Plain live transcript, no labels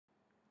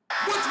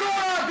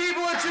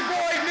it's your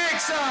boy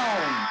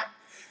Nicksown!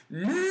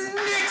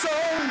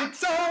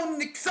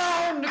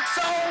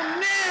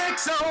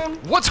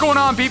 Nicksown! What's going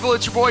on, people?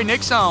 It's your boy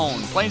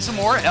Nicksown, playing some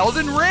more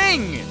Elden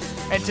Ring!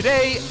 And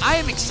today, I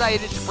am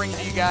excited to bring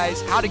to you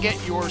guys how to get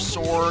your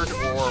sword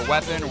or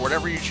weapon or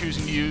whatever you're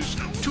choosing to use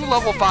to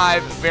level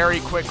 5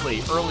 very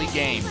quickly, early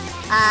game.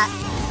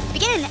 To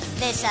begin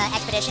this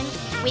expedition,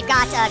 we've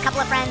got a couple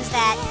of friends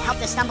that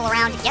helped us stumble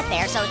around to get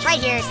there. So it's right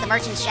here, it's the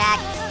Merchant's Shack.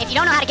 If you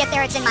don't know how to get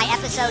there, it's in my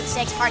episode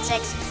 6, part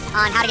 6,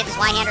 on how to get this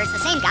Y-hander. It's the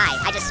same guy.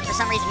 I just, for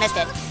some reason, missed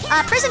it.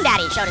 Prison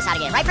Daddy showed us how to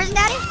get it, right, Prison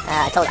Daddy?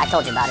 I told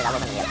you about it. I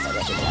wasn't in the episode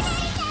with you.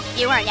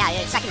 You weren't, yeah.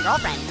 Your second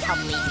girlfriend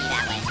helped lead me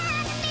that way.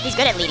 He's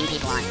good at leading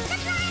people on.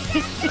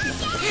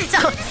 So,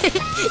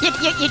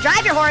 you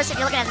drive your horse, if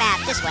you're looking at the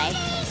map, this way,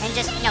 and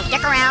just,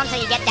 dick around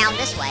till you get down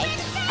this way.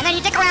 And then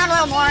you dick around a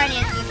little more, and you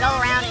go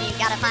around, and you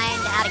gotta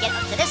find how to get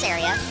to this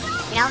area.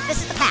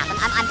 This is the path.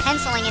 I'm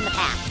penciling in the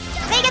path.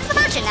 Then you get to the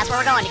merchant. That's where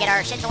we're going to get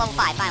our shit to level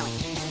 5, finally.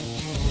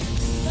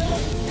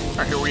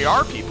 Alright, here we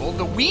are, people.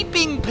 The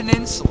Weeping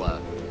Peninsula.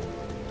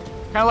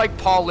 Kind of like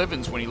Paul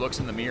Livens when he looks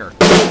in the mirror.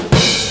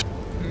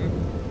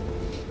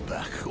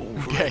 Back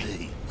already.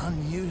 Okay.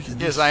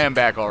 Yes, I am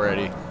back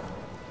already.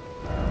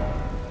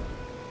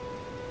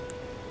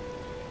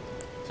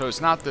 So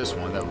it's not this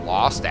one, the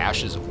Lost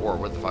Ashes of War.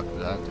 What the fuck did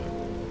that do?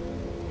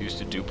 Used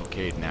to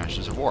duplicate in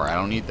Ashes of War. I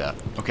don't need that.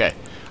 Okay.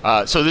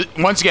 So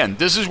once again,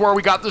 this is where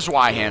we got this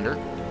Y-hander.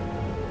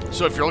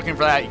 So if you're looking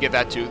for that, you get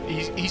that too.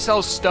 He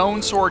sells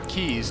stone sword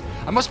keys.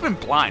 I must have been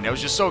blind. I was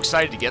just so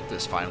excited to get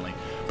this finally.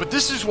 But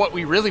this is what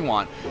we really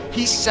want.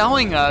 He's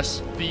selling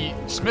us the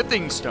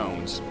smithing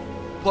stones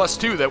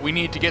 +2 that we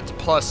need to get to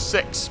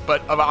 +6.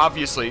 But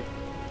obviously,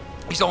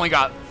 he's only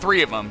got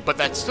 3 of them. But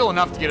that's still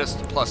enough to get us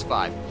to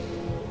 +5.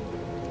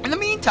 In the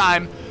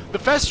meantime, the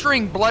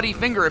festering bloody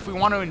finger, if we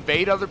want to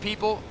invade other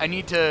people, I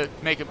need to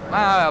make it,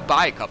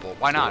 buy a couple.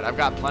 Why not? I've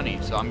got plenty,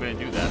 so I'm going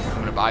to do that. I'm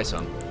going to buy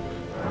some.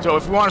 So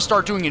if we want to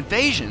start doing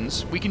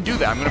invasions, we can do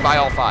that. I'm going to buy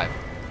all 5.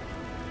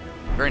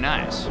 Very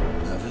nice.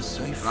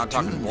 I'm not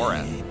talking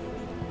Borat.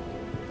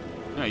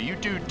 No, you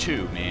do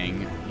too,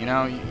 man.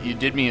 You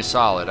did me a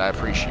solid. I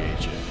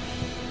appreciate you.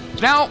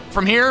 So now,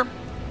 from here,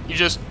 you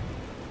just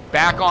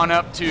back on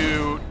up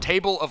to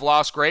Table of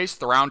Lost Grace,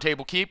 the Round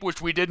Table Keep,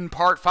 which we did in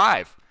part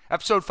 5.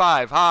 Episode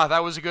 5.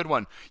 That was a good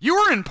one. You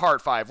were in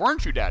part 5,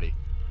 weren't you, Daddy?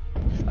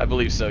 I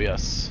believe so,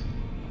 yes.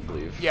 I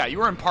believe. Yeah, you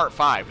were in part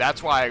 5.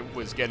 That's why I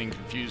was getting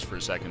confused for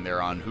a second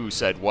there on who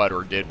said what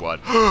or did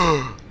what.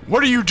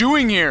 What are you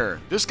doing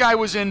here? This guy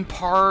was in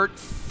part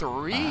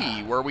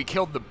 3, where we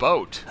killed the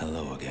boat.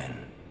 Hello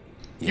again.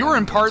 You were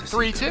in part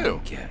 3,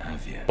 too.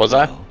 Was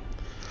I?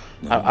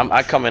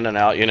 I come in and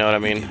out, you know what I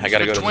mean? I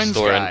gotta go to the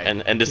store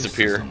and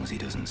disappear. As long as he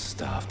doesn't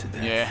starve to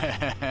death.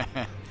 Yeah.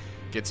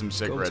 Get some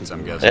cigarettes,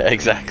 I'm guessing. Yeah,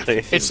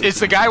 exactly. It's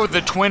the guy with the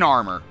twin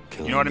armor.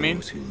 You know what I mean?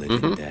 Those who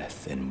live in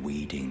death and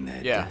weeding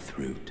their death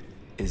root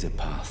is a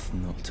path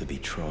not to be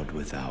trod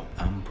without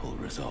ample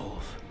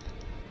resolve.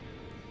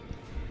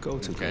 Go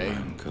to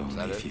Garank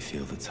only if you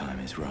feel the time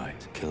is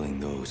right.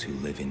 Killing those who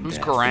live in death is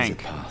a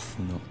path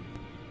not...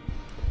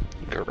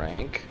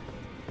 Garank?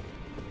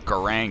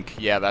 Garank,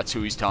 yeah, that's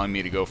who he's telling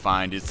me to go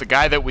find. It's the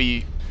guy that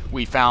we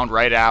found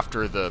right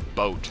after the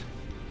boat.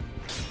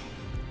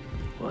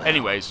 Well,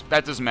 anyways,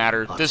 that doesn't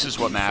matter. This is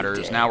what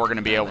matters. Now we're going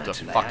to be able to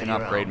fucking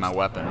upgrade my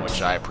weapon,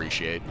 which I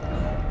appreciate.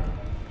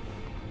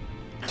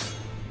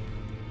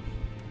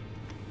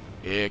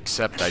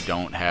 Except I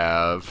don't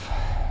have...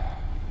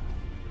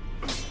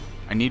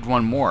 I need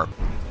one more.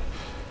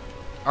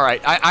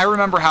 Alright, I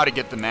remember how to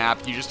get the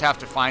map. You just have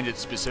to find it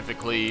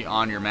specifically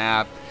on your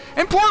map.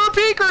 And Porter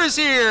Peeker is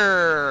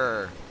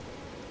here!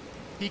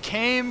 He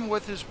came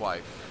with his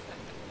wife.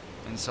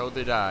 And so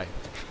did I.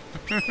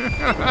 That's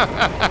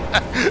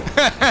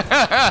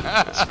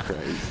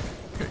crazy.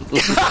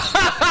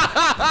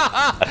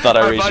 I thought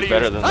I raised you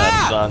better than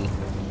that, son.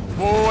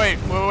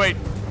 Wait.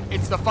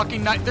 It's the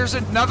fucking knight. There's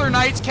another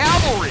Knight's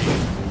Cavalry.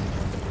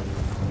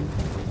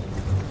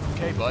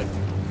 Okay, bud.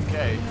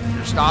 Okay.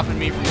 You're stopping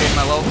me from getting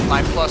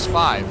my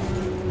 +5.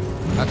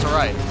 That's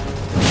alright.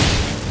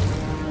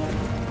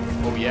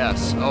 Oh,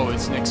 yes. Oh,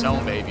 it's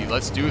Nicksown, baby.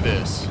 Let's do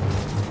this.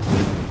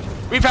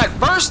 We've had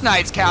first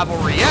Knight's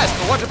Cavalry, yes,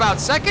 but what about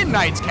second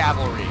Knight's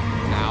Cavalry?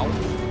 Now.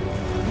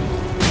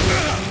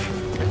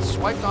 Get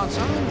swiped on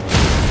something.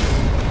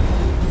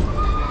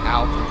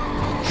 Ow.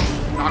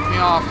 Knock me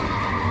off.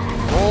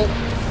 Roll.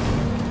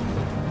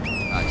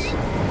 Nice.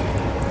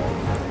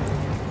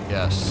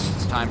 Yes,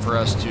 it's time for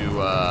us to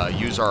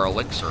use our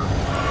elixir.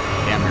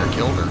 Damn near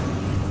killed her.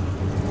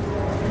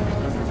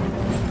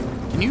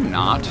 Can you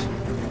not?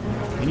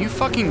 Can you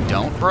fucking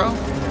don't, bro?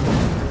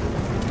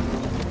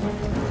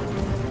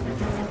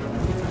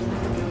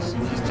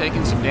 He's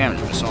taking some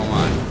damage, but so am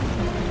I.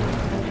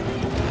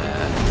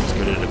 He's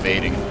good at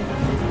evading.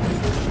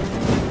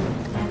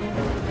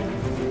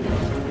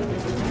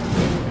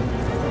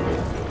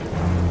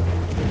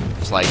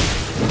 It's like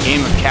a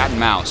game of cat and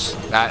mouse.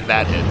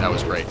 That hit. That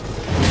was great.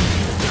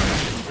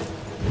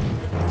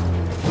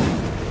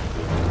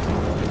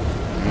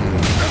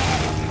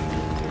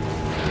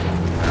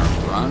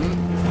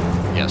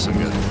 Yes, I'm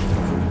good.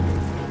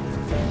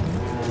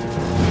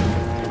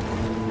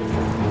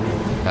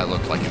 That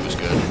looked like it was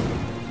good.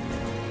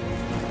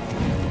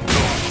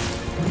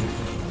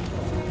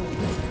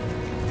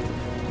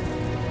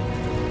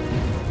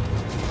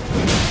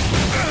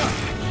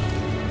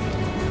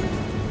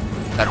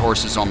 That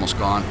horse is almost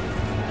gone.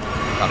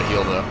 Gotta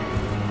heal though.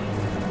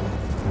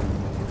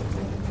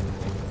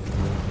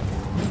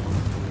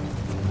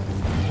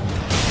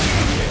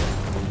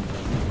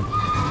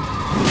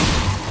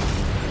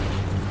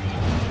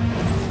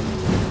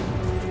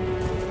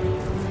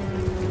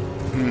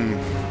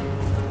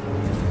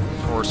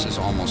 Horse is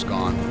almost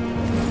gone.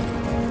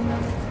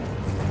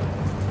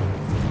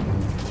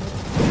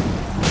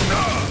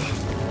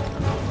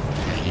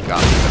 Yeah, he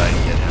got me, but I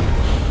didn't get him.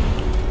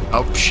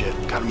 Oh shit,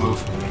 gotta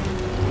move.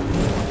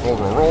 Roll,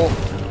 roll, roll.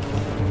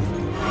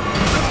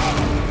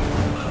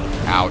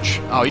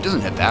 Ouch. Oh, he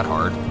doesn't hit that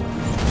hard.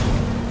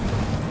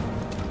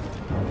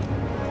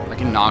 If I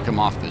can knock him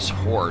off this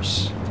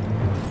horse,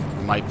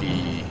 it might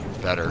be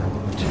better.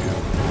 2,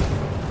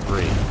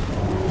 3.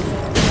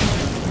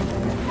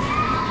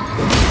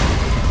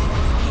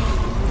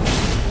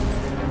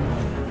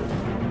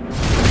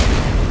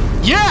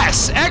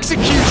 Yes!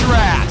 Execute your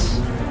ass!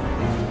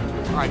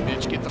 Alright,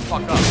 bitch, get the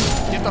fuck up.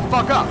 Get the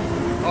fuck up.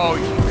 Oh,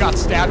 you got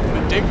stabbed in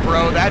the dick,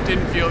 bro. That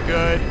didn't feel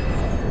good.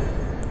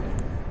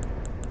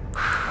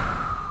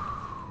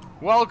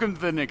 Welcome to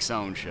the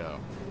Nicksown show.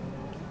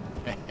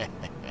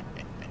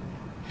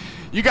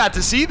 You got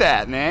to see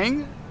that,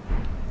 man.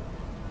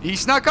 He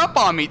snuck up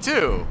on me,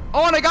 too.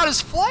 Oh, and I got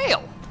his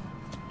flail.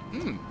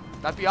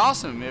 That'd be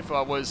awesome if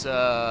I was,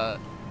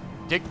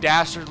 Dick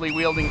Dastardly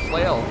wielding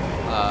flail,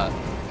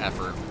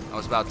 effort. I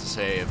was about to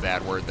say a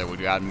bad word that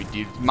would got me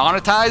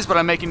demonetized, but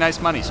I'm making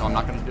nice money, so I'm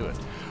not going to do it.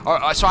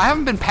 So I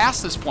haven't been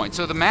past this point.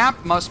 So the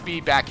map must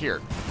be back here.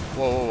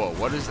 Whoa, whoa, whoa.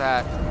 What is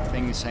that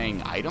thing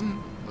saying?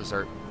 Item? Was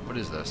there... What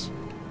is this?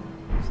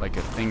 It's like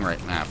a thing right...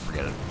 Nah,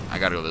 forget it. I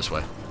gotta go this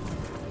way.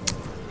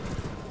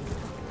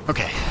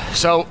 Okay.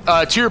 So,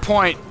 to your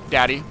point,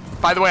 Daddy.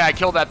 By the way, I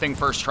killed that thing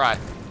first try.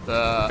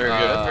 Very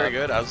good, very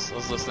good. I was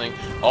listening.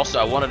 Also,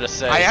 I wanted to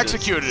say... I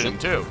executed him,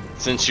 too.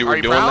 Since you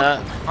were doing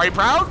that... Are you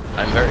proud?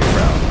 I'm very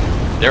proud.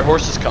 Their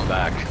horses come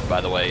back, by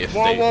the way. If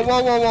whoa, whoa,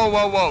 whoa, whoa, whoa,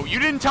 whoa, whoa! You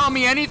didn't tell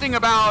me anything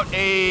about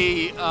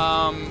a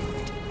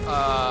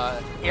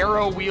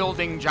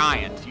arrow-wielding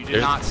giant. You did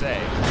not say.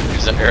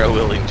 There's an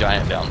arrow-wielding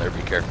giant down there.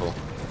 Be careful.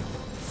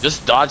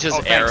 Just dodge his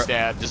thanks,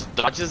 Dad. Just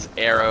dodge his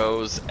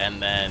arrows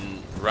and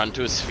then run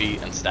to his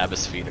feet and stab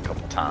his feet a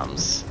couple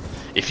times.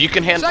 If you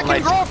can handle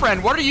Second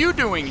girlfriend, what are you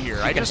doing here?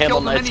 I just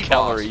killed the mini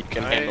boss. You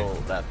can handle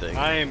that thing.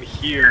 I am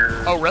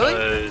here. Oh,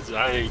 really? So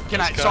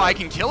I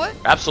can kill it?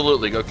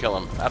 Absolutely, go kill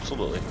him.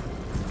 Absolutely.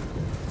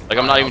 Like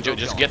I'm not even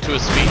just get to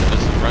his feet,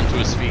 just run to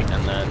his feet,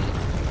 and then.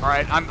 All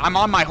right, I'm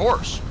on my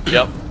horse.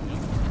 Yep.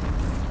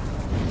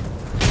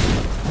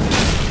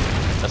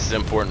 That's the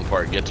important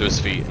part. Get to his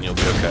feet, and you'll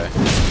be okay.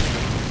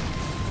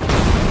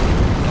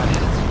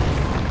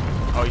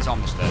 Oh, he's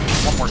almost dead.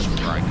 One more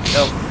strike.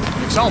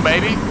 Nicksown,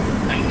 baby.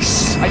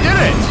 Nice. I did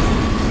it.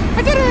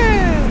 I did it.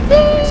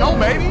 Nicksown,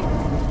 baby.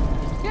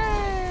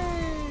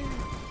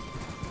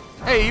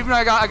 Yay. Hey, even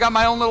I got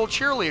my own little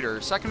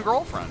cheerleader, second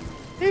girlfriend.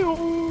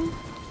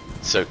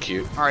 So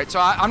cute. All right, so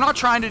I'm not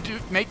trying to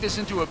make this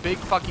into a big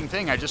fucking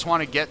thing. I just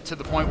want to get to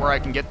the point where I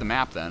can get the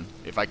map then,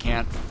 if I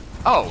can't.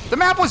 Oh, the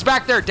map was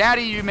back there.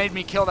 Daddy, you made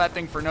me kill that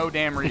thing for no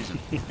damn reason.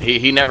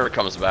 he never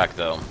comes back,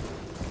 though.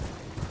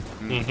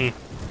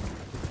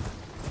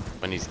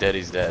 When he's dead,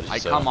 he's dead. I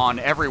come on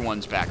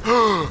everyone's back.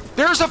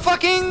 There's a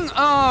fucking,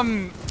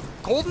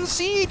 golden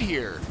seed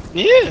here.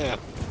 Yeah.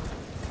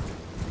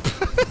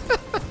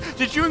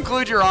 Did you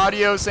include your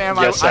audio, Sam?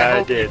 Yes, I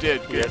hope did. You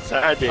did. Good. Yes,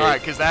 I did. All right,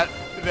 because that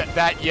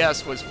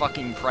yes was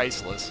fucking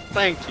priceless.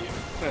 Thank you.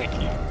 Thank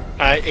you.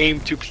 I aim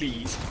to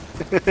please.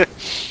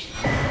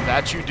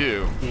 That you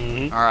do.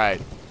 All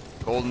right,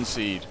 golden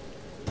seed.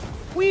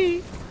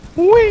 Wee.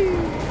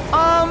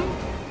 All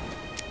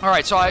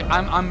right, so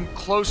I'm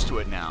close to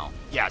it now.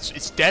 Yeah,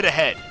 it's dead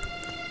ahead.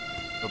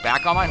 Go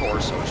back on my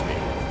horse, so to speak.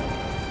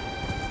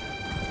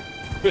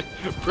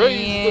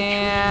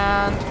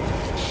 And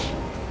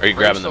are you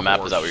grabbing the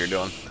map? Is that what you're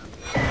doing?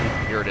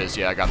 Here it is.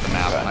 Yeah, I got the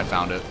map. Okay. I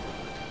found it.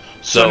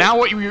 So now,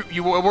 what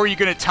were you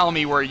going to tell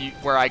me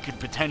where I could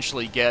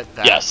potentially get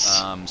that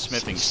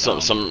smithing stone?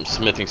 Some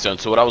smithing stone.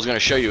 So what I was going to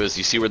show you is,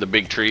 you see where the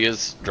big tree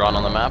is drawn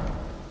on the map?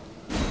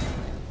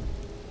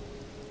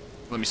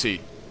 Let me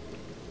see.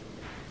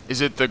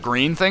 Is it the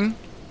green thing?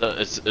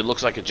 It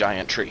looks like a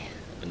giant tree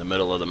in the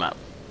middle of the map.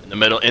 In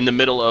the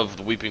middle of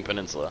the Weeping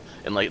Peninsula,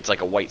 and it's like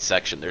a white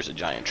section. There's a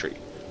giant tree.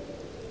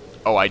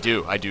 Oh, I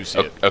do see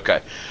it. Okay.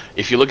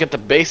 If you look at the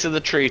base of the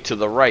tree to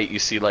the right, you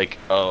see like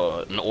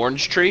an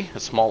orange tree, a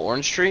small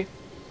orange tree.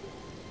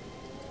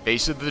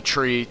 Base of the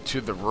tree to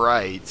the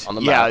right. On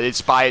the map. Yeah,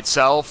 it's by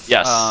itself.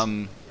 Yes.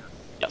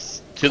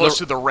 Yes. Close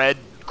to the red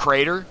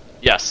crater.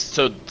 Yes.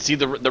 So see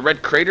the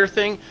red crater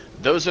thing?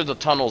 Those are the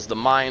tunnels, the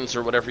mines,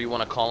 or whatever you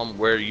want to call them,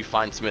 where you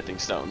find smithing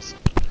stones.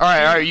 All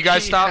right. You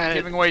guys stop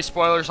giving away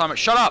spoilers on it.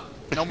 Shut up.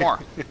 No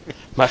more.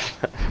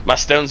 My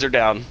stones are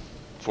down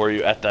for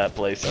you at that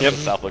place. At the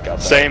South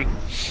Lookout. Same.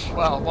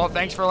 Well,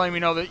 thanks for letting me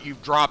know that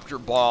you've dropped your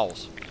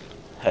balls.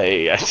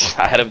 Hey, I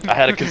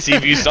had to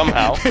conceive you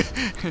somehow.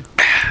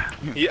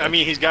 I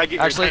mean, he's got to get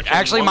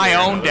Actually, my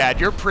own dad.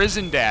 You're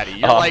prison daddy.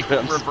 You're like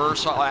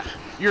reverse.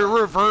 You're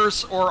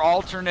reverse or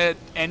alternate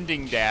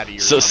ending daddy. Or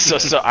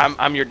So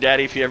I'm your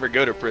daddy if you ever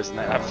go to prison.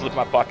 I flip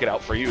my pocket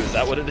out for you. Is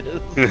that what it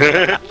is?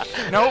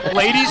 Nope.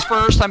 Ladies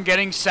first. I'm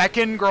getting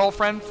second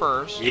girlfriend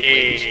first. Yeah.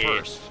 Ladies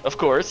first. Of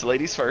course,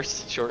 ladies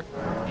first. Sure.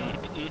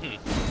 And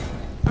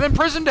then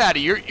prison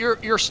daddy.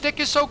 Your stick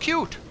is so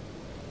cute.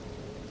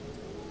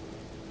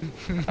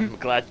 I'm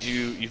glad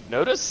you've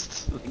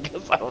noticed.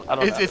 Because I don't know.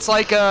 It's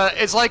like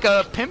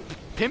a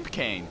pimp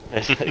cane.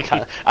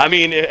 I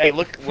mean, hey,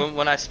 look,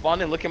 when I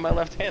spawn and look at my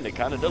left hand, it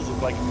kind of does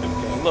look like a pimp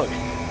cane. Look.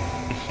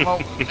 Well,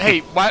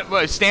 hey,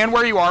 stand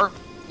where you are.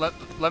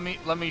 Let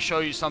me show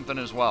you something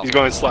as well. He's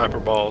going to slap her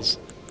balls.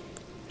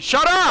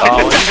 Shut up!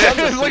 Oh, you've done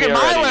this to Look me at my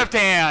already. left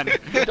hand.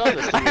 You've done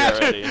this to me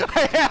already.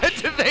 I had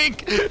to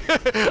think.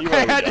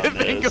 I had to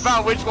think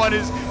about which one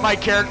is my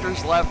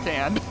character's left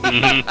hand.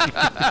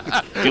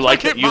 You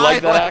like it? You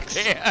like that axe?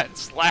 Hand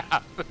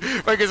slap.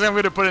 Because I'm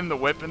gonna put in the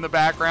whip in the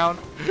background.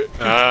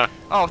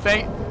 Oh,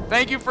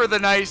 thank you for the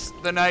nice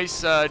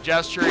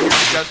gesture. Here's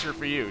a gesture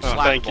for you. Slap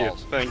Thank you.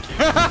 balls. Thank you.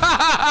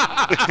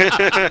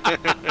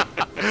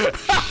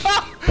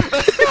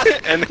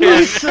 And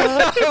then,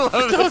 I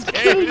love this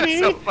game. It's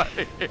so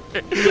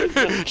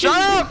funny. Shut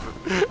up!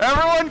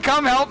 Everyone,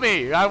 come help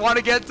me. I want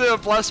to get to a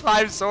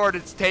 +5 sword.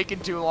 It's taking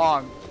too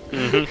long.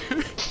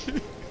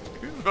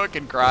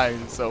 Fucking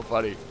crying. It's so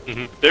funny.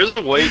 there's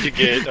a way to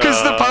get.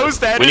 Because the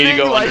post editing, we need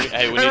to go like, under,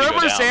 hey, we need to go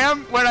remember down.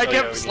 Sam when I yeah,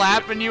 kept we need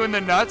slapping you in the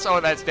nuts? Oh,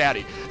 that's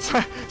Daddy.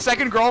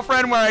 Second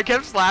girlfriend when I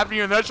kept slapping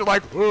you in the nuts, you're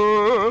like,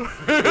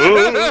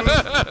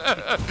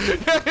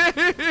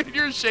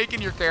 you're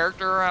shaking your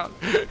character around.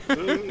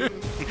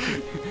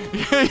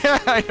 Yeah,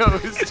 I know.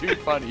 It's too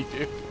funny,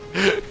 dude.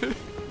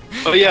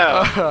 Oh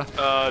yeah,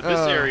 this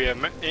area.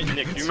 Nick, do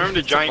you remember the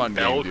it's a giant fun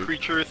bell game, dude.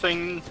 creature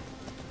thing?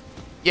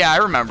 Yeah, I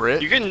remember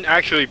it. You can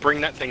actually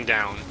bring that thing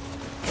down.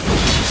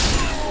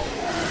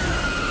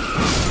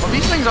 Well,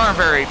 these things aren't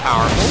very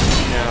powerful.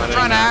 No, They're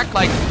trying to act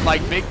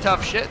like big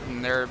tough shit,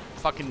 and they're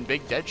fucking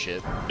big dead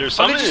shit. There's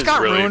Oh, something they just that's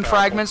got really rune powerful.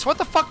 fragments. What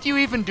the fuck do you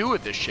even do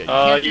with this shit? You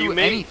can't do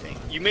anything.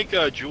 You make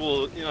a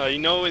jewel. You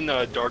know, in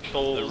Dark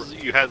Souls,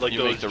 you had like You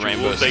those make the jewels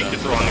rainbow that you stone. could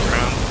throw on the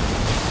ground.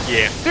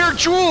 Yeah. They're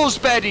jewels,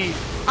 Betty!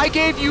 I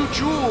gave you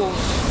jewels!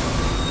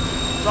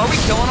 So are we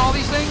killing all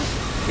these things?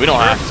 We don't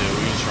have to. We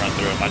can just run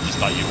through them. I just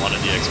thought you wanted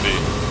the XP.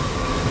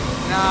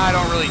 Nah, I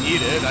don't really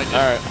need it. I just,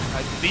 Alright.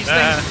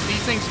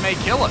 these things may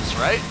kill us,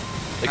 right?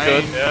 It I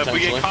could. mean, Yeah, if we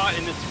get potentially. caught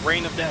in its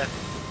rain of death.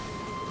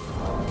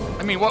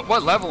 I mean, what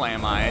level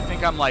am I? I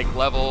think I'm like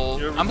level...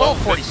 You're I'm level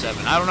level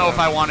 47. I don't know if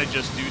I want to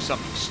just do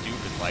something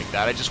stupid like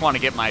that. I just want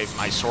to get my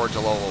sword to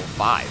level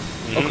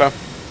 5. Okay.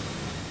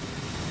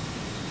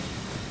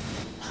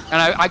 And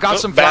I got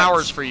some bats.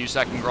 flowers for you,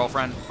 second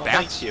girlfriend. Oh,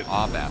 Bats? thank you.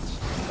 Aw, bats.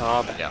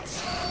 Oh, Yeah.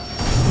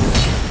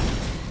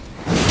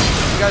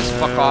 You guys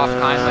fuck off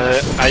kindly.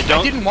 I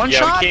don't. didn't one yeah,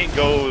 shot? we can't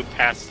go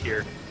past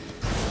here.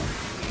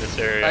 In this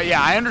area.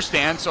 Yeah, I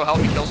understand, so help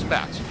me kill some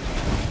bats.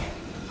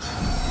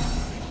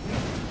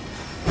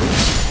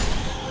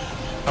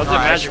 How's All that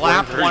right, I magic worm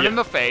slapped hurt one you? in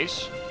the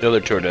face. The other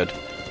two are dead.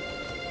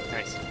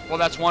 Nice. Well,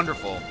 that's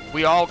wonderful.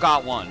 We all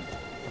got one.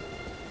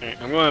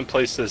 Alright, I'm going to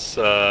place this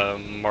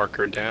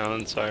marker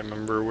down so I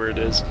remember where it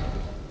is.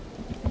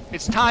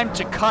 It's time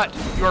to cut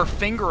your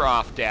finger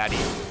off, Daddy.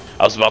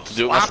 I was about to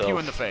do it Slap myself. you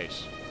in the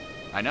face.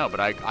 I know, but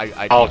I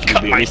I'll told you.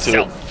 cut beat me to it.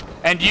 myself.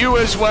 And you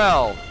as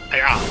well.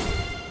 Yeah.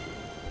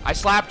 I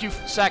slapped you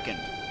second.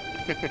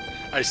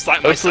 I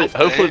slapped Hopefully, myself.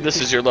 hopefully this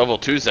is your level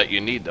 2s that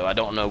you need, though. I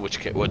don't know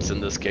what's in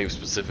this cave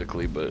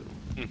specifically, but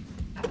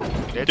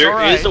It's There all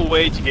right. is a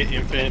way to get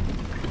infinite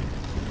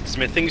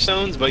smithing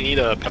stones, but you need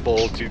a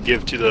pebble to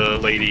give to the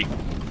lady.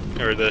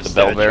 Or the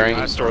bell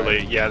bearing? store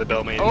lady. Yeah, the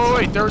bell maiden. Oh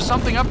wait, there was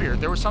something up here.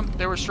 There was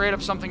straight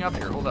up something up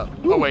here. Hold up.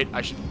 Oh wait,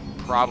 I should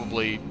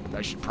probably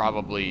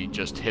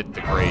just hit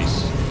the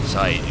Grace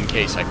site in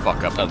case I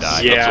fuck up and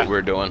die. Yeah. that's what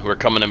we're doing. We're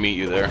coming to meet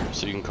you there,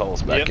 so you can call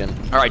us back Yep.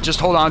 in. All right, just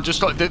hold on.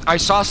 I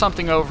saw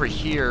something over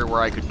here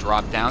where I could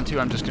drop down to.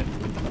 I'm just gonna.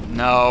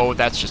 No,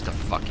 that's just a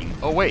fucking.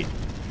 Oh wait,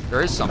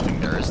 there is something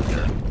there, isn't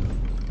there?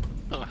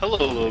 Oh, hello,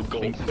 little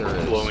gold think there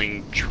is.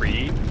 glowing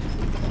tree.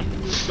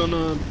 I'm just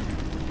gonna.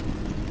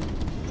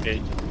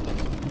 Okay.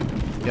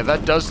 Yeah,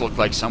 that does look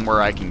like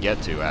somewhere I can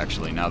get to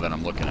actually. Now that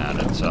I'm looking at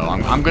it, so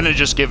I'm gonna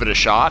just give it a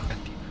shot.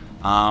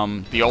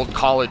 The old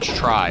college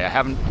try. I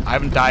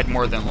haven't died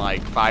more than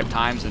like 5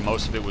 times, and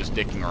most of it was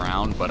dicking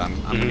around. But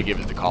I'm gonna give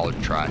it the college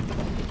try.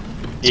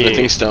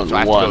 Smithing stone So I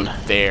have 1. to go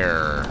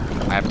there.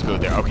 I have to go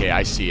there. Okay,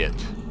 I see it.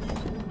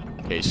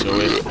 Okay, so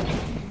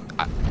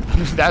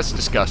if that's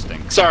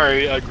disgusting.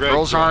 Sorry, Greg.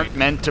 Girls aren't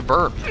meant to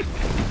burp.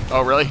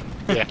 Oh really?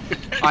 Yeah.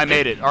 I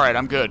made it. All right,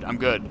 I'm good. I'm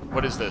good.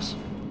 What is this?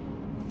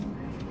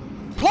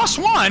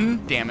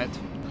 +1? Damn it.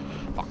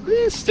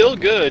 It's still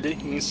good. You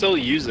can still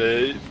use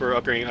it for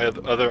upgrading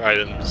other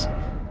items.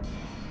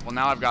 Well,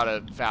 now I've got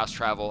to fast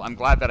travel. I'm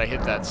glad that I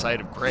hit that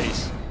site of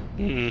grace.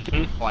 Oh,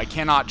 I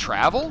cannot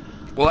travel?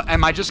 Well,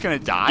 am I just gonna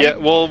die? Yeah.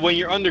 Well, when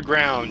you're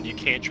underground, you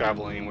can't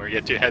travel anywhere. You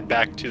have to head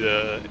back to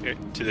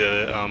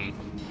the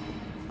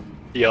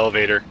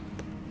elevator,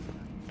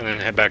 and then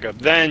head back up.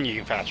 Then you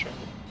can fast travel.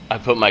 I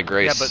put my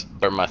grace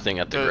or my thing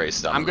at the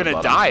grace down. I'm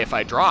gonna die if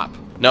I drop.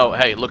 No,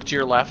 hey, look to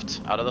your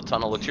left. Out of the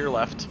tunnel, look to your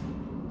left.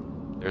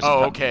 There's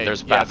okay.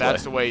 There's a yeah, pathway.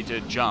 that's the way to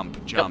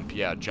jump. Jump.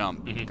 Yeah,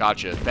 jump.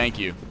 Gotcha. Thank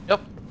you.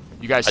 Yep.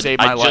 You guys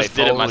saved my life. I just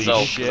did it Holy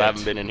myself shit. because I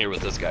haven't been in here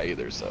with this guy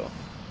either. So.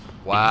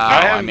 Wow,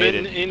 I haven't made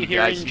been it. in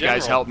here in You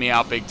guys helped me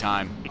out big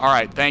time. All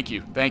right, thank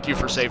you. Thank you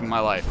for saving my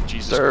life.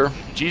 Jesus. Sir.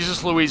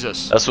 Jesus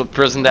Louises. That's what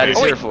Prison Daddy's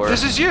Oh, here wait, for.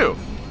 this is you.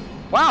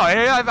 Wow,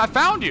 I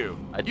found you.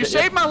 You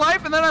saved my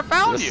life and then I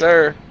found yes, you.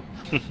 sir.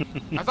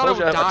 I thought I would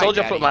die, I told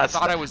you I Daddy. put my. I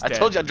thought I was dead. I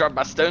told you I dropped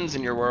my stones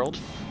in your world.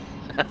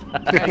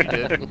 Yeah, you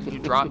did. You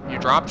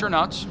dropped your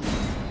nuts,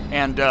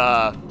 and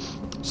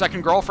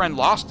second girlfriend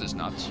lost his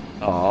nuts.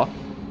 Aw.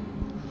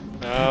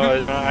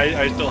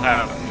 I still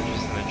have them. They're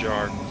just in a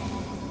jar.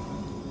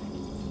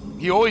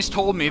 He always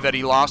told me that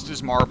he lost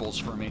his marbles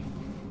for me.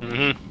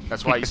 Mm-hmm.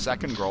 That's why he's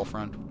second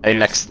girlfriend. Hey,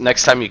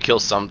 next time you kill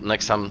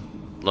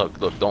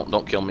look,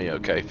 don't kill me,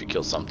 okay? If you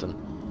kill something.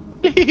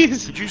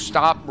 Please. Could you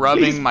stop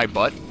rubbing my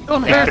butt?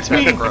 Don't hurt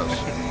me. That's gross.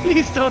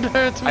 Please don't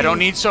hurt me.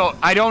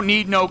 I don't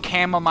need no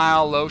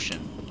chamomile lotion.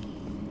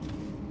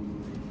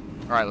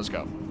 All right, let's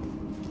go.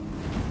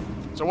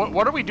 So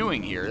what are we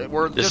doing here?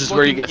 This just is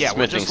where you looking, get yeah,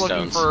 we're smithing just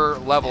looking stones. for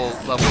level.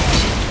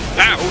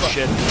 Ah, Oh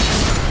shit!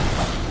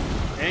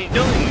 I ain't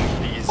killing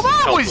these Well,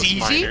 that was helpless easy.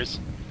 miners.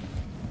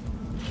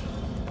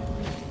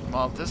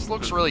 Well, this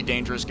looks really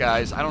dangerous,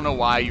 guys. I don't know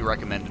why you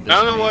recommended this.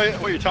 I don't to know me.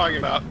 what you're talking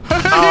about. Do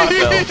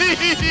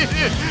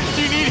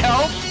you need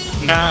help?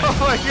 Nah. Oh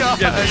my god!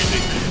 Yeah,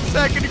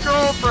 Second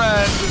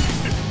girlfriend.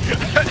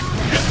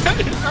 I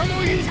don't know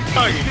what you're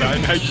talking about,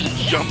 and I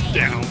just jumped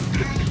down.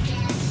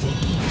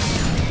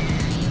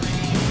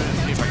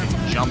 See if I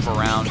can jump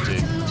around to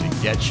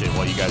get shit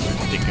while you guys are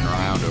sticking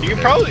around over You can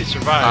there. probably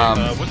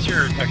survive. What's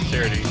your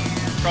dexterity?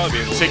 Probably be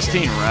able to.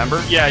 16,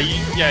 remember? Yeah, you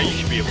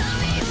should be able to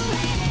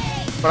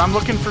survive. But I'm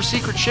looking for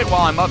secret shit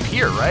while I'm up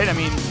here, right? I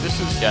mean, this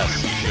is Yes,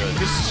 you should.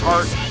 this is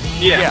hard.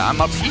 Yeah. I'm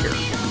up here.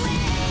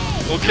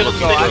 We'll kill Look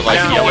them for, I like,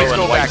 can yellow always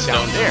and go white back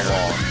down stones there. on the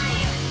wall.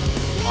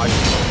 I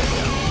can go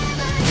down.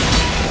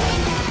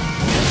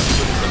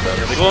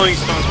 The glowing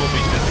stones will be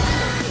missing.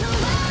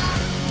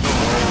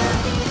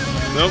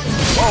 Nope.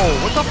 Whoa,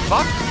 what the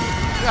fuck?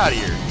 Get out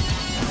of here.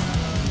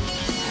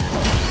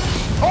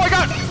 Oh, I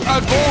got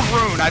a gold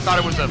rune. I thought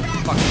it was a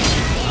fucking...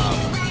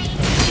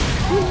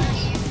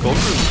 Gold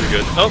runes are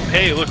good. Oh,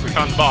 hey, look, we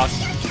found the boss.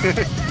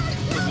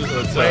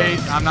 Let's, Wait,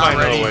 I'm not find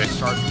ready another way. to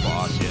start the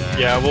boss yet.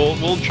 Yeah,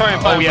 we'll try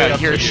and find a way up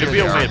here, to it should Should be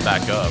be able to they make it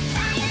back up.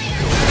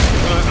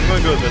 I'm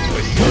gonna go this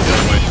way. Go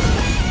that way.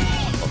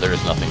 Well, there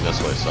is nothing this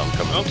way, so I'm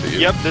coming Oh, to you.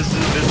 yep, this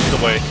is the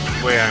way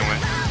I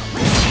went.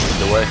 This is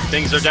the way.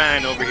 Things are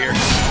dying over here.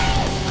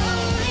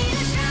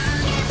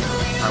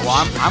 Alright,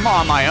 well, I'm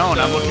on my own.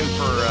 I'm looking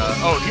for,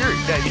 oh, here,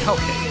 okay,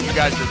 you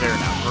guys are there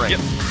now, great.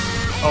 Yep.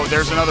 Oh,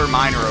 there's another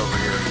miner over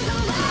here.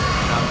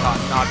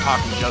 Not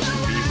talking Justin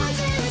Bieber.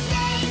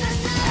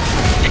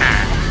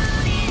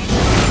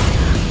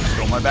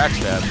 Stole my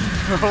backstab.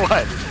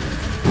 What?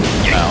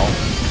 Now.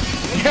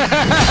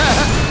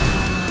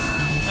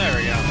 There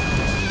we go.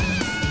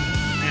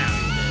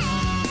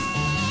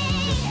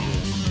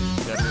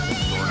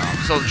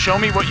 So show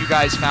me what you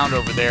guys found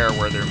over there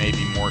where there may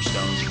be more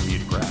stones for you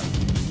to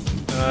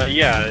grab.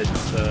 Yeah,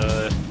 it's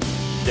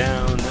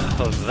down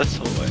this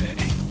way.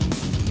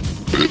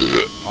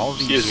 All of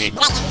these. Excuse me.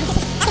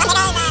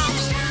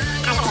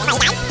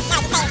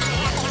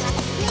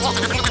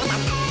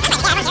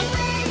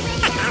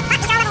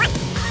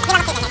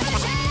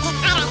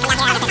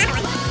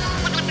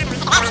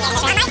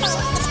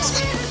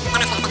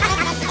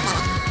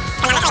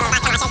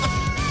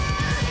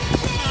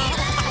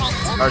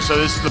 Alright, so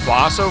this is the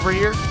boss over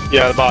here?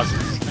 Yeah, the boss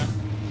is.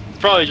 It's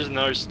probably just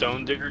another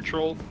stone digger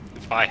troll,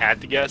 if I had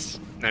to guess.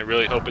 And I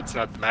really hope it's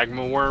not the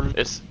magma worm.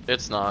 It's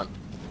not.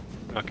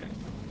 Okay.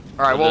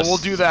 Alright, well, This- we'll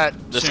do that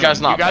this soon.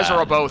 guy's not You guys bad.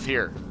 are both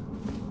here.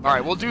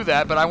 Alright, we'll do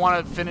that, but I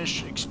want to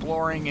finish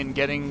exploring and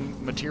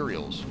getting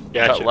materials.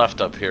 Gotcha. Cut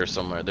left up here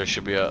somewhere. There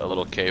should be a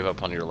little cave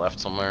up on your left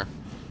somewhere.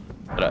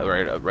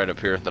 Right up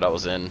here that I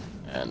was in,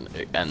 and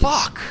it ends.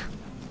 Fuck!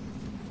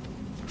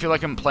 I feel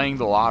like I'm playing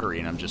the lottery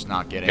and I'm just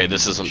not getting. Okay,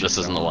 this isn't shit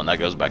the going. one that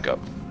goes back up.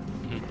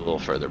 A little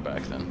further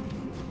back then.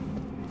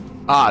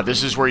 Ah,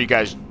 this is where you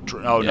guys.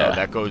 Oh Yeah. no,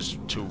 that goes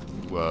to. Is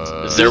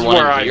This there is one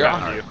where in I here?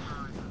 found you.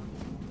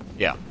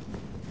 Yeah.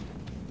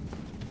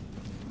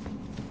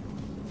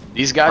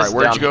 These guys. Alright,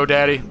 where'd down you go,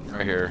 Daddy?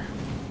 Right here.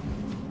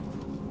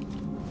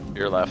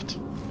 Your left.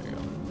 There you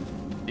go.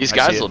 These I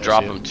guys see it, will I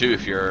drop see it. them too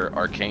if your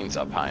arcane's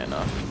up high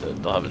enough.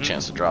 They'll have a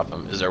chance to drop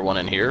them. Is there one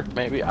in here?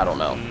 Maybe? I don't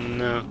know.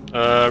 No.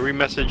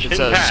 Remessage. It's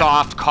a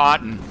soft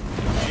cotton.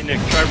 Hey Nick,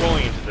 try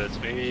rolling into this.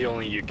 Maybe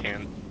only you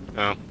can.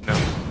 No.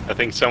 I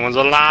think someone's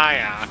a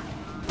liar.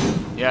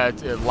 Yeah,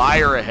 it's a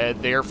liar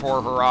ahead,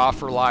 therefore hurrah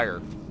for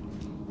liar.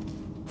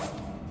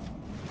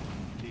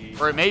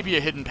 Or it may be a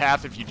hidden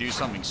path if you do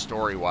something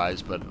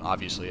story-wise, but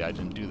obviously I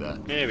didn't do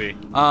that. Maybe.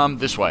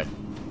 This way.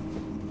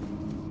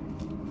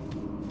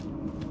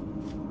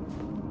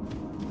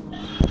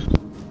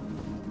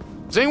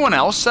 Does anyone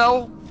else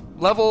sell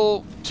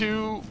level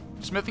 2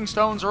 smithing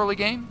stones early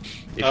game?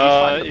 If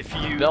you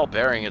find the bell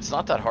bearing, it's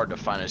not that hard to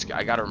find.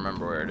 I gotta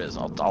remember where it is.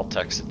 I'll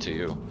text it to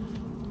you,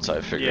 so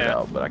I figure it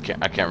out. But I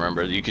can't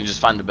remember. You can just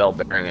find the bell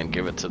bearing and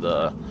give it to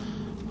the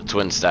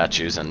twin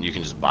statues, and you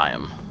can just buy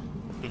them.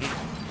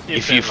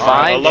 If you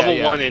find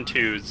level 1 and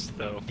 2s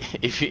though.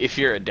 If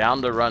you're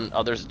down to run,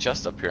 oh, there's a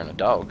chest up here and a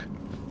dog.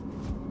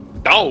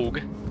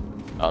 Dog.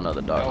 Oh no,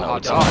 the dog. Oh, No,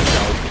 it's dog. not.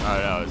 Oh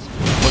no, it's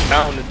Look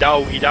down the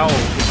doggy dog.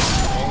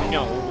 Oh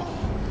no.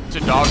 It's a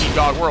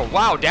dog-eat-dog world.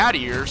 Wow, Daddy,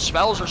 your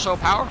spells are so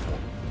powerful.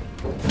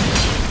 Oh,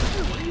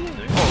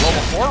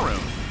 level 4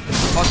 room.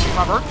 Must be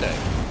my birthday.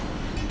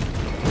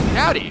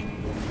 Daddy,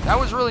 that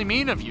was really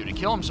mean of you to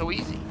kill him so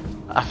easy.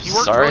 He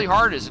worked really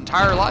hard his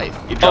entire life.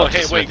 Oh,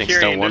 hey, wait,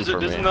 Kieran, there's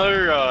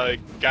another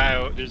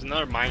guy, there's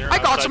another miner. I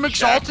got some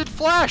exalted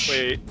flesh.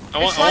 Wait,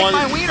 I want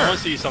my wiener. I want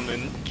to see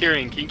something.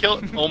 Kieran, can you kill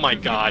it? Oh my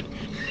god.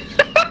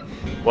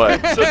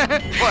 What?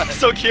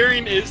 So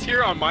Kieran is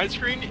here on my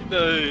screen.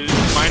 The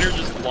miner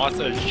just lost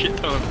a shit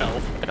ton of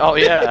health. Oh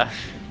yeah.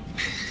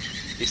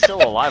 He's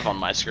still alive on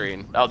my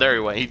screen. Oh, there he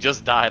went. He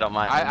just died on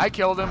my. I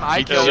killed him. I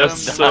It's killed him.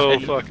 just so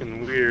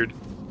fucking weird.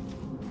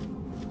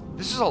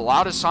 This is a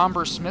lot of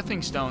somber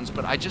smithing stones,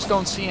 but I just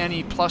don't see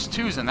any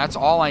 +2s, and that's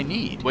all I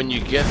need. When you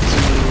get to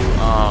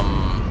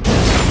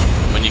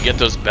when you get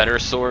those better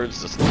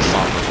swords, the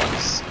somber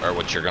ones are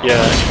what you're gonna want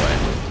anyway.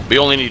 We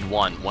only need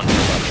one per level,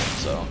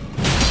 so.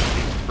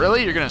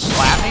 Really? You're gonna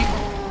slap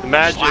me? The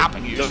magic,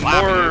 slapping you,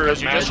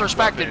 because you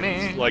disrespected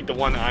me. Like the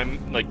one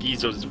like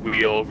Gizo's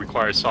wheel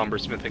requires somber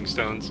smithing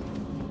stones.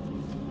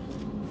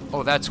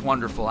 Oh, that's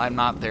wonderful. I'm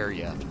not there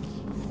yet.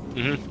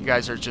 You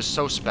guys are just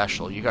so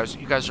special. You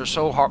guys are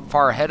so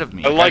far ahead of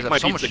me. I like my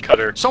pizza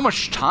cutter. So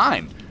much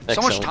time.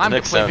 So much time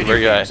to play Nicksown,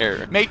 video games.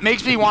 here.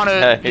 Makes me want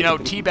to, you know,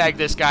 teabag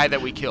this guy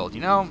that we killed.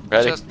 You know,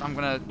 Ready? just I'm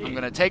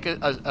gonna take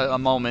a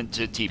moment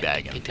to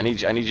teabag him.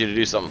 I need you to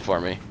do something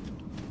for me.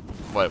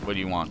 What do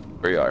you want?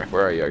 Where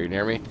are you? Are you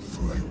near me?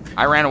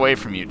 I ran away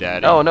from you,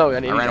 Daddy. Oh no,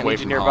 I need ran away you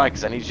from nearby home.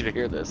 because I need you to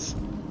hear this.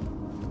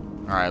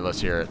 All right, let's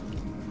hear it.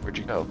 Where'd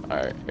you go? All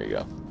right, here you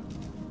go.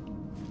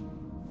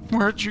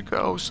 Where'd you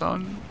go,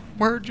 son?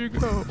 Where'd you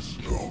go?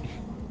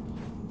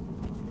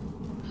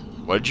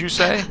 What'd you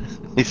say?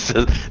 He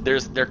says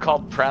they're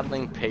called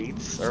prattling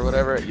pates or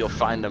whatever. You'll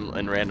find them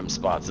in random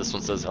spots. This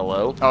one says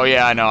hello. Oh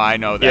yeah, I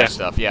know that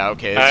stuff. Yeah,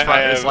 okay. It's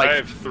fine. It's like I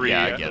have 3.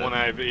 Yeah, I get the one it.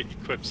 I have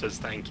equipped says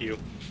thank you.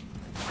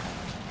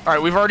 All right,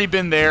 we've already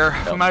been there.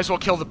 We might as well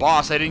kill the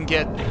boss. I don't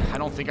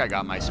think I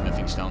got my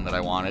smithing stone that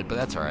I wanted, but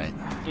that's all right.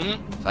 So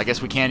I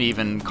guess we can't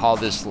even call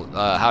this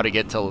how to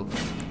get to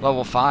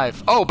level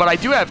 5. Oh, but I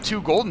do have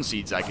 2 golden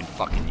seeds I can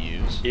fucking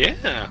use.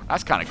 Yeah.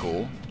 That's kind of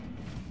cool.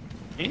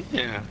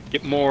 Yeah.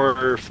 Get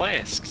more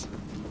flasks.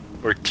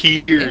 Or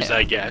tears,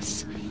 I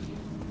guess.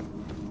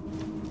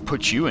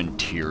 Put you in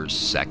tears,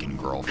 second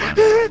girlfriend.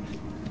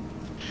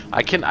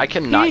 I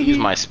can not use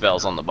my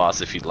spells on the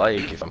boss if you'd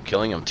like. If I'm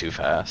killing him too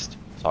fast.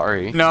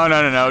 Sorry.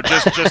 No.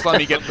 Just let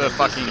me get the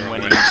fucking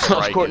winning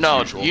strike. Of course,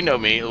 no. Usual. You know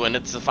me. When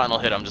it's the final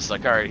hit, I'm just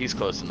like, all right, he's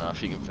close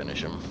enough. You can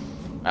finish him.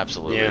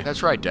 Absolutely. Yeah.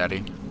 That's right,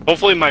 Daddy.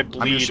 Hopefully my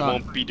bleed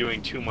won't be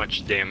doing too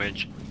much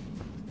damage.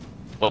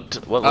 What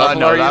level are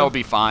no, you? that'll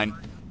be fine.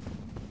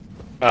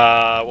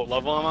 What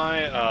level am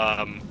I?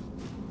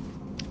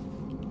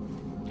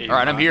 85, All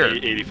right, I'm here.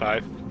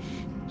 85.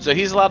 So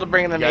he's allowed to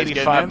bring in an You guys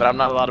getting 85, in? but I'm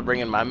not allowed to bring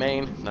in my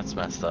main? That's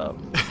messed up.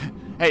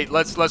 Hey,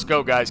 let's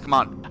go, guys. Come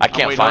on. I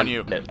can't find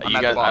you. it. I'm You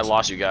at guys, the I boss.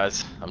 lost you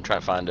guys. I'm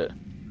trying to find it.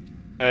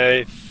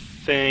 I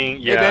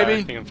think, Hey, baby.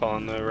 I think I'm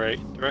following the right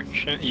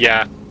direction.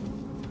 Yeah.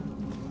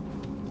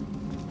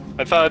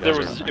 I thought it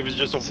was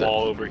just a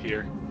wall over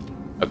here.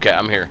 Okay,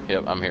 I'm here.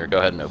 Yep, I'm here. Go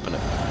ahead and open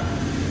it.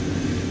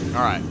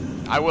 All right.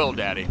 I will,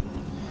 Daddy.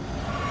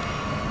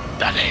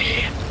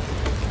 Daddy!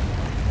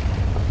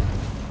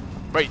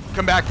 Wait,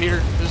 come back,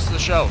 Peter. This is the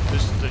show.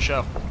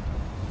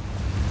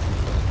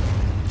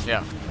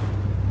 Yeah.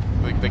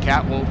 The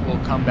cat will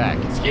come back.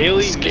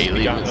 Scaly?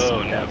 Scaly.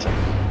 Oh, no.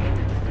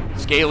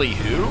 Scaly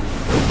who?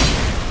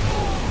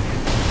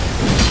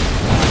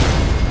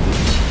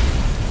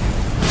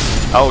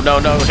 Oh, no.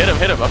 Hit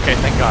him. Okay,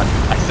 thank God.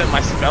 I sent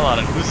my spell out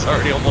and he was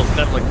already almost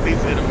dead. Like,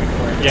 please hit him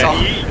before I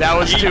Yeah, that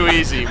was too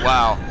easy.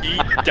 Wow. He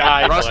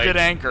died Rusted like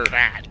anchor.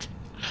 that.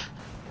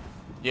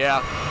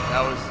 Yeah,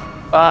 that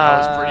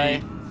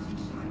was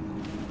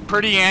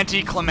pretty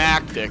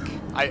anticlimactic.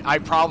 I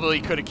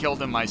probably could have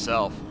killed him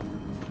myself.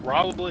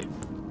 Probably.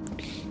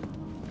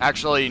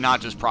 Actually,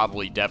 not just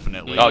probably,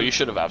 definitely. Oh, you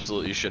should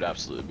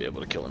absolutely be able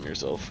to kill him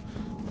yourself.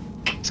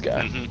 This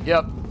guy.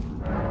 Yep.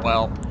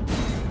 Well,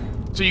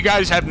 so you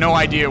guys have no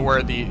idea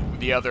where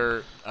the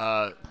other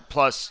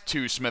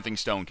 +2 smithing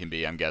stone can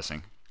be, I'm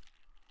guessing.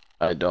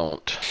 I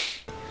don't.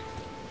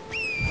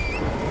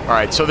 All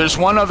right, so there's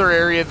one other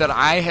area that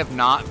I have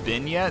not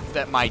been yet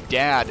that my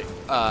dad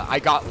I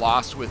got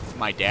lost with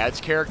my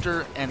dad's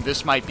character, and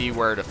this might be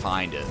where to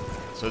find it.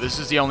 So this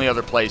is the only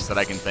other place that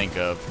I can think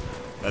of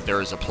that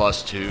there is a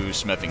 +2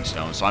 smithing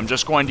stone. So I'm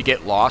just going to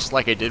get lost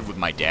like I did with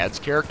my dad's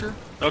character.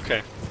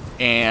 Okay.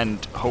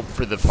 And hope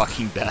for the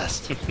fucking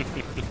best.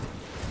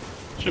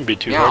 Shouldn't be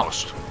too hard.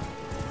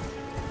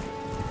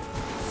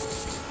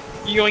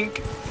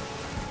 Yoink.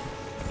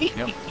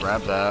 Yep,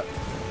 grab that.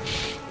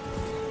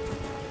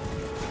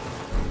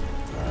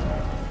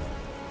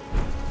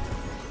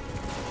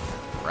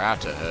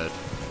 Rat ahead.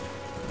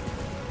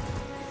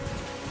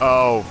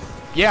 Oh,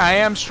 yeah, I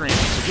am streaming,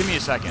 so give me a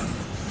second.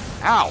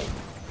 Ow!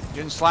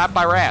 Getting slapped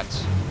by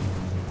rats.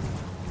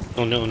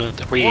 Oh no, not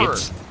the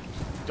rats.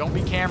 Don't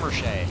be camera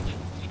shy.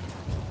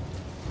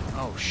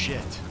 Oh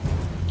shit.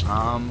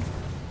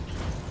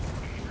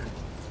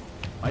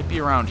 Might be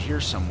around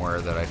here somewhere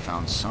that I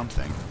found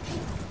something.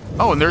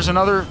 Oh, and there's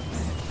another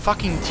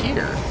fucking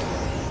tier.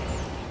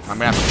 I'm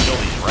gonna have to kill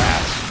these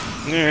rats.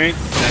 Alright,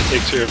 that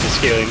takes care of the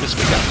scaling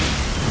mystery.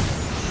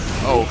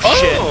 Oh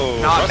shit,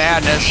 not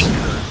madness.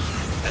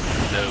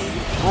 No.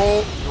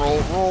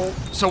 Roll.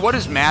 So what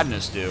does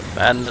madness do?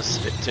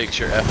 Madness, it takes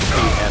your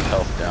FP and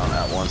health down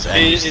at once,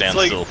 and you stand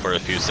still for a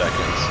few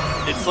seconds.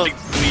 It's like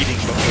bleeding,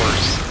 but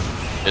worse.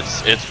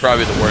 It's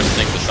probably the worst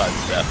thing besides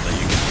death that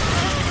you can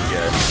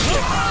get.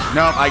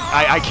 No,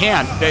 I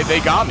can't. They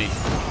got me.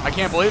 I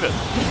can't believe it.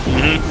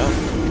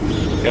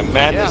 Mm-hmm. Yeah,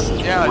 madness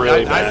is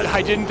really bad.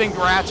 I didn't think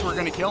rats were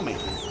gonna kill me.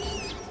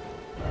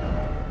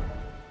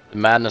 The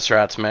madness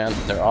rats, man,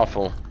 they're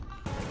awful.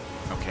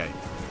 Okay.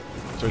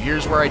 So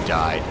here's where I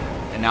died,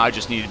 and now I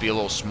just need to be a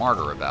little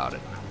smarter about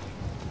it.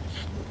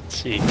 Let's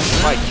see.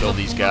 If I kill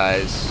these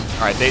guys...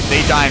 Alright, they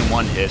die in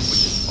one hit, which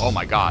is... Oh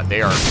my god,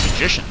 they are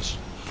magicians.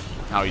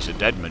 Now he's a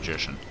dead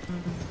magician.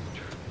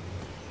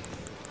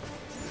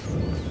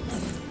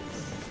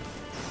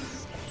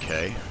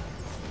 Okay.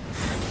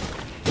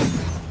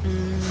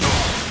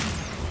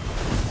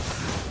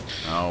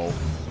 No.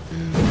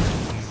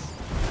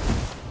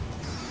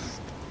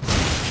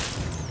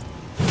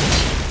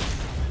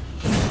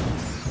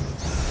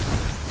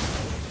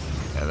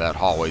 Yeah, that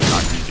hallway's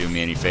not going to do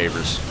me any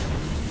favors.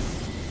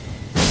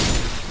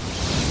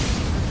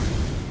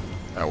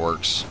 That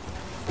works.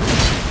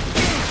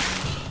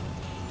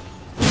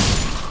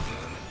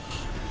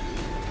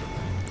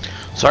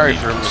 Sorry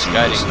for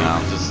misguiding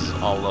you. This is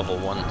all level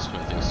 1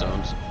 smithing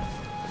stones.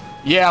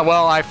 Yeah,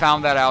 well, I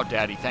found that out,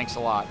 Daddy. Thanks a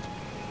lot.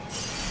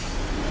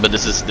 But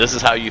this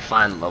is how you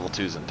find level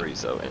 2s and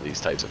 3s though in these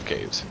types of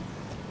caves.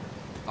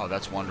 Oh,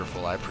 that's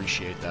wonderful. I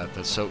appreciate that.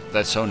 That's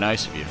so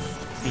nice of you.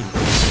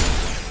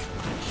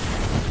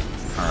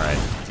 All right,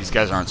 these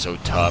guys aren't so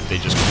tough. They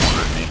just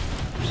cornered me.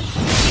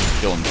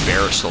 Feel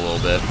embarrassed a little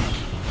bit.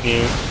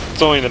 Yeah,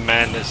 it's only the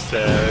madness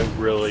that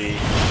really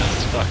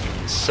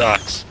fucking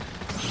sucks.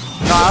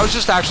 No, I was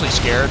just actually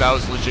scared. I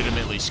was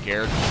legitimately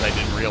scared because I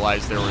didn't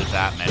realize there were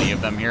that many of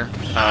them here.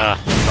 So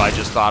I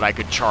just thought I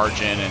could charge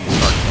in and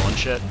start killing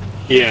shit.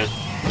 Yeah.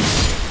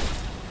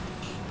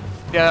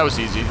 Yeah, that was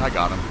easy. I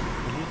got him.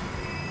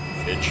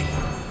 Bitch.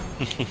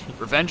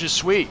 Revenge is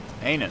sweet,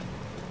 ain't it?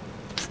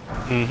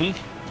 Mm-hmm.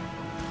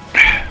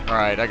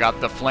 Alright, I got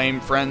the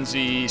Flame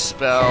Frenzy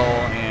spell,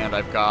 and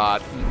I've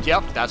got...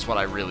 Yep, that's what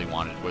I really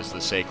wanted, was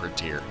the Sacred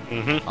Tier.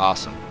 Mm-hmm.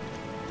 Awesome.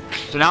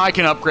 So now I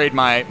can upgrade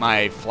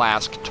my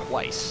Flask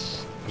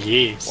twice.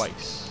 Yes.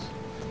 Twice.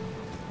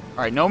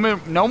 Alright, no more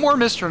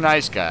Mr.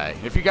 Nice Guy.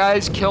 If you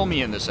guys kill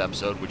me in this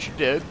episode, which you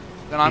did,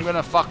 then I'm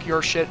gonna fuck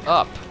your shit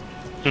up.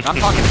 I'm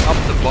talking up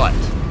the butt,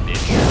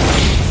 bitch.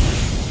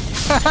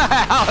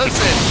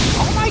 Allison!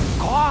 Oh my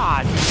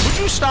god! Would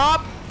you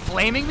stop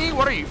flaming me?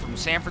 What are you, from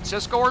San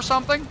Francisco or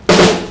something?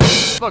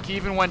 Look, he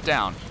even went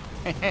down.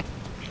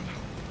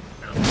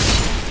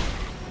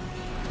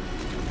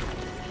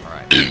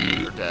 Alright,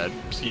 you're dead.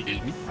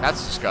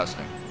 That's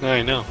disgusting.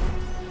 I know.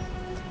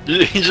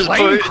 You just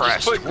put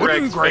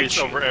Greg's face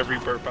over every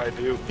burp I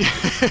do.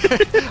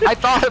 I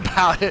thought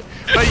about it,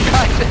 but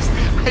I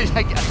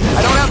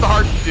don't have the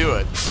heart to do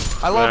it.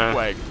 I love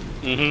Greg.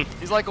 Mm-hmm.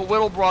 He's like a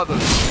little brother.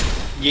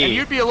 Yeah. And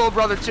you'd be a little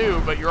brother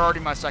too, but you're already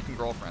my second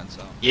girlfriend,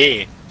 so.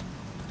 Yeah.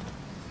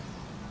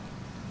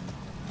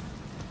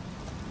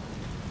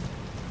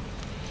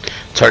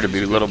 It's hard to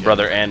be little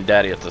brother and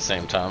daddy at the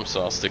same time,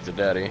 so I'll stick to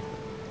daddy.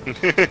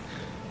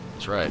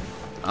 That's right.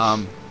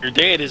 Your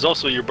dad is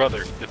also your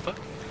brother. The fuck?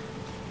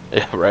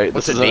 Yeah, right.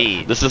 What's this a is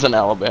dad? This is in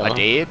Alabama. A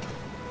dad?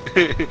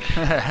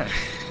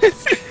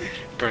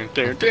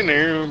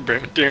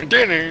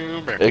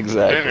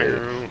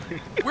 Exactly.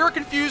 We were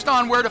confused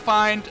on where to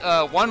find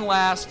one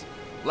last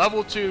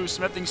level 2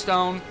 smithing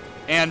stone,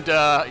 and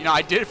you know,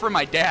 I did it for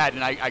my dad,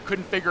 and I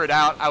couldn't figure it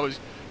out. I was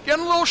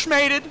getting a little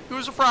schmated. It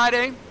was a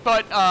Friday,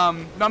 but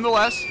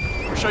nonetheless,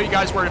 I'll show you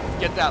guys where to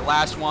get that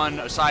last one.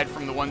 Aside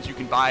from the ones you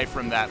can buy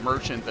from that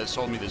merchant that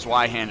sold me the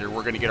Zweihander,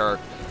 we're gonna get our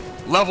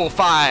level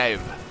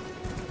 5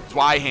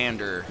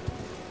 Zweihander,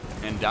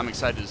 and I'm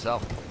excited to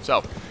sell.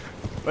 So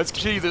let's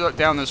continue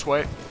down this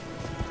way.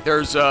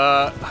 There's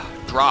a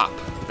drop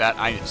that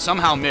I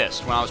somehow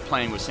missed when I was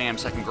playing with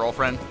Sam's second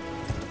girlfriend.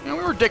 You know,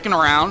 we were dicking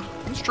around.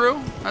 It's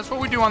true. That's what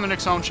we do on the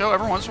Nicksown show.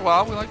 Every once in a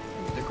while, we like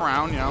to dick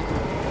around, you know.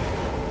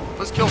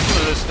 Let's kill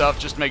some of this stuff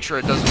just to make sure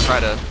it doesn't try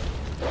to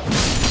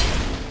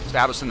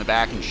stab us in the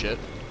back and shit.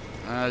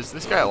 Is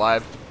this guy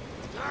alive?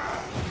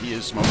 He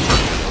is most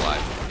certainly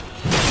alive.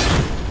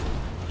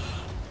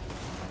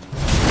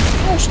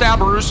 Oh,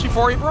 stabbers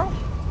for you, bro.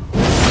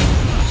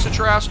 Sit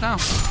your ass down.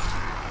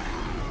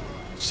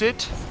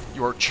 Sit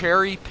your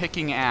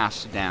cherry-picking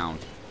ass down.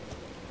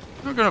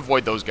 We're gonna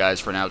avoid those guys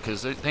for now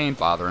because they ain't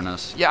bothering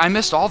us. Yeah, I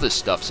missed all this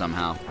stuff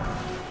somehow.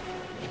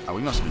 Oh,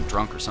 we must have been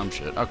drunk or some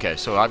shit. Okay,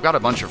 so I've got a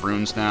bunch of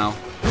runes now.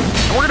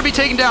 And we're gonna be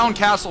taking down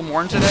Castle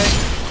Morn today.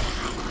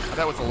 I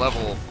bet with a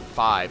level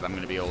 5, I'm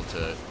gonna be able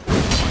to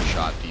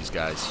one-shot these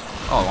guys.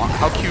 Oh,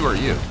 how cute are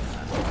you?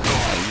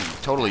 Oh,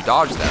 you totally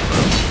dodged that, bro.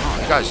 Oh,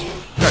 you guys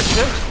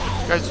hit.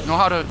 You guys know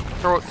how to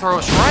throw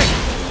a strike.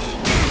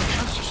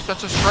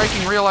 That's a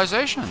striking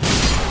realization.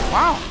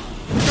 Wow,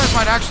 you guys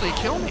might actually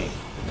kill me.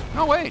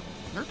 No, wait,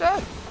 you're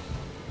dead.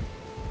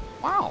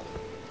 Wow.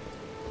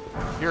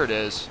 Here it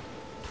is.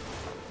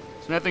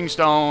 Smithing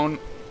stone,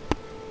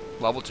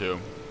 level 2.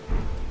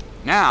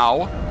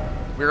 Now,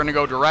 we're going to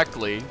go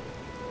directly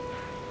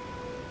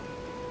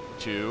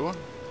to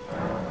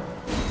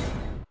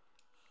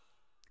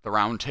the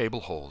round table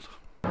hold.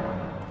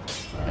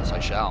 Yes, I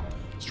shall.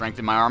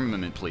 Strengthen my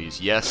armament, please.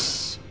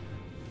 Yes.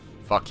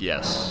 Fuck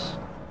yes.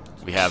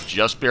 We have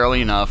just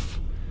barely enough.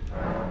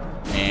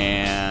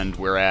 And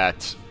we're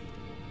at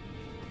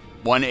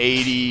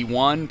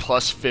 181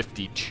 plus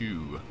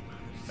 52.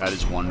 That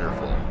is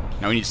wonderful.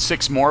 Now we need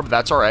 6 more, but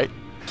that's all right.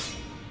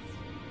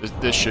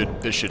 This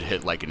should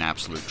hit like an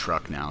absolute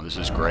truck now. This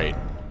is great.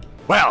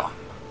 Well,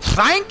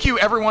 thank you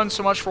everyone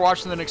so much for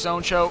watching the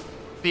Nicksown show.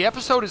 The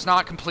episode is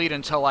not complete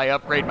until I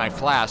upgrade my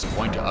flask. I'm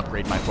going to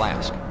upgrade my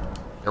flask.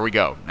 There we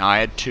go. Now I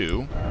had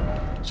 2,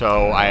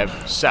 so I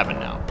have 7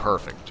 now.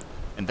 Perfect.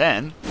 And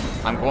then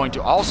I'm going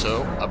to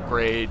also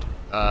upgrade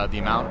the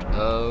amount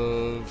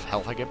of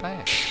health I get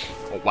back.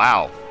 Oh,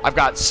 wow. I've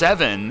got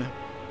 7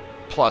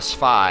 plus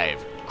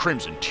 5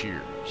 Crimson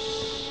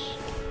Tears.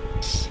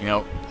 You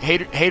know,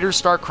 haters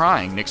start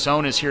crying.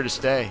 Nicksown is here to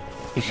stay.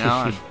 You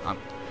know,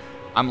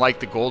 I'm like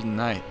the Golden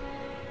Knight.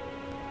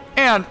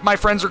 And my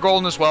friends are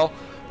golden as well.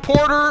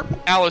 Porter,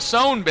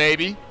 Alisone,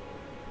 baby.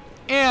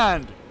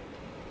 And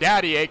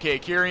Daddy, a.k.a.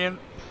 Kyrian.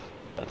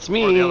 That's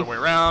me. Or the other way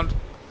around.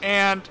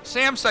 And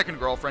Sam's second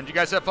girlfriend. You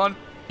guys have fun?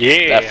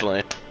 Yeah.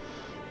 Definitely.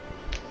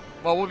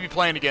 Well, we'll be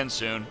playing again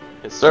soon.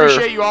 Yes, sir.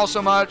 Appreciate you all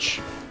so much.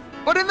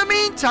 But in the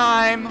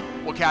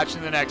meantime, we'll catch you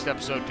in the next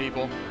episode,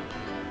 people.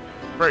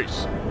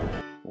 Peace.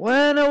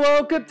 When I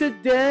woke up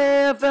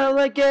today, I felt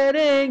like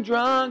getting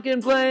drunk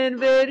and playing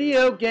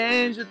video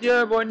games with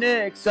your boy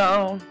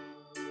Nicksown.